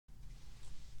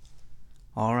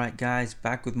Alright guys,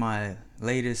 back with my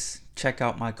latest check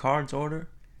out my cards order.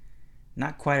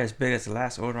 Not quite as big as the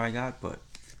last order I got, but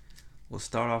we'll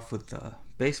start off with the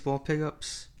baseball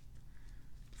pickups.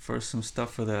 First, some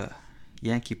stuff for the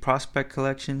Yankee prospect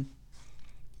collection.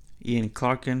 Ian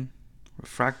Clarkin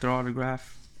refractor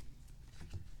autograph.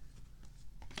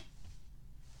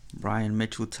 Brian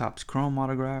Mitchell Topps chrome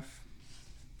autograph.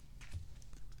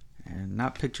 And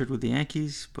not pictured with the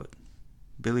Yankees, but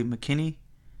Billy McKinney.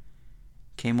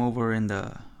 Came over in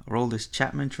the Aroldis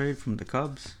Chapman trade from the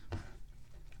Cubs.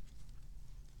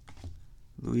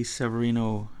 Luis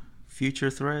Severino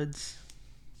Future Threads.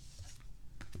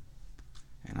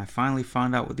 And I finally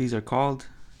found out what these are called.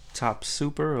 Top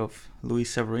Super of Luis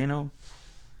Severino.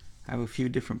 I have a few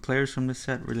different players from this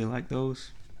set. Really like those.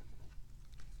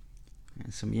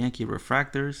 And some Yankee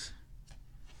refractors.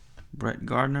 Brett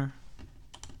Gardner.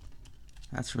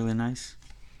 That's really nice.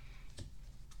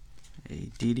 A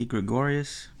Didi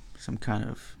Gregorius, some kind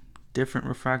of different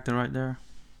refractor right there.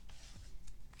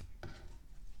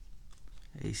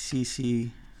 A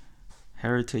CC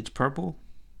Heritage Purple.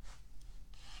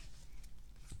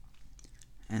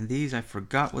 And these, I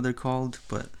forgot what they're called,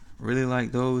 but really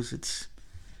like those. It's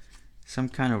some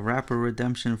kind of Rapper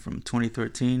Redemption from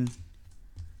 2013.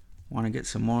 Want to get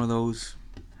some more of those.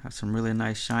 Have some really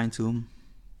nice shine to them.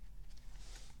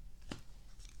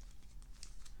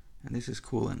 And this is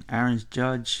cool, an Aaron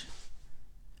Judge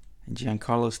and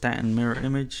Giancarlo Stanton mirror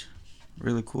image.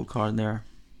 Really cool card there.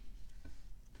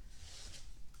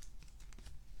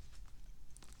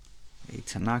 A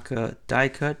Tanaka die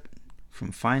cut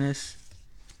from Finest.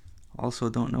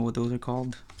 Also don't know what those are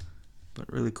called, but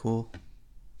really cool.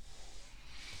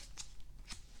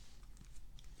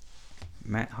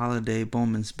 Matt Holliday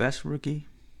Bowman's Best rookie.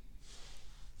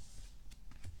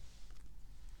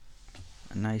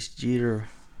 A nice Jeter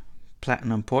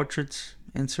Platinum Portraits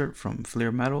insert from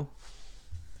Fleer Metal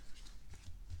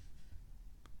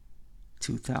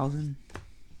 2000.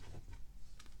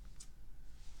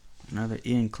 Another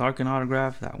Ian Clarkin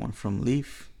autograph, that one from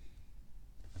Leaf.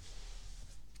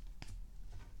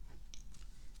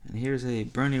 And here's a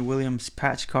Bernie Williams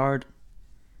patch card.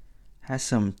 Has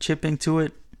some chipping to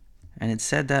it, and it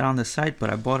said that on the site, but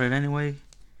I bought it anyway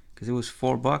because it was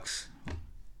 $4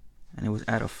 and it was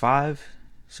out of 5.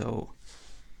 So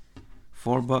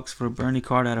 $4 for a Bernie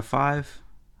card out of 5.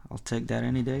 I'll take that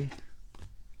any day.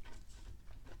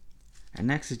 And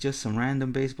next is just some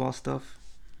random baseball stuff.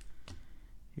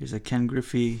 Here's a Ken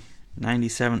Griffey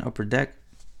 97 Upper Deck.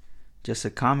 Just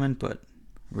a comment, but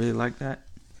really like that.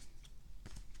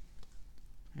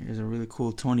 Here's a really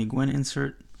cool Tony Gwynn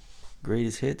insert.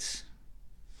 Greatest hits.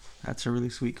 That's a really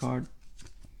sweet card.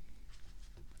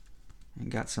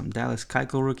 And got some Dallas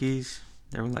Keuchel rookies.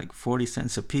 They were like 40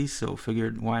 cents a piece, so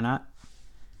figured why not.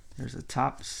 There's a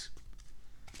Topps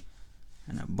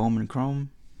and a Bowman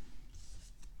Chrome.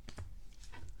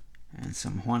 And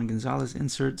some Juan Gonzalez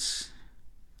inserts.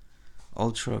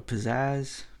 Ultra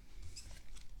Pizzazz.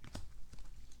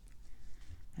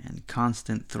 And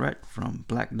Constant Threat from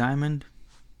Black Diamond.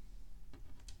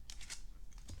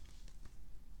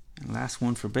 And last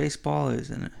one for baseball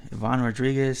is an Ivan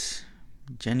Rodriguez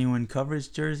genuine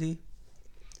coverage jersey.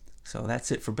 So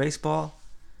that's it for baseball.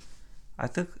 I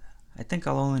think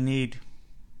I'll only need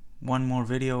one more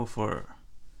video for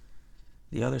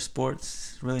the other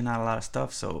sports. Really not a lot of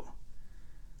stuff, so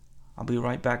I'll be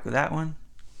right back with that one.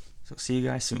 So see you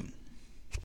guys soon.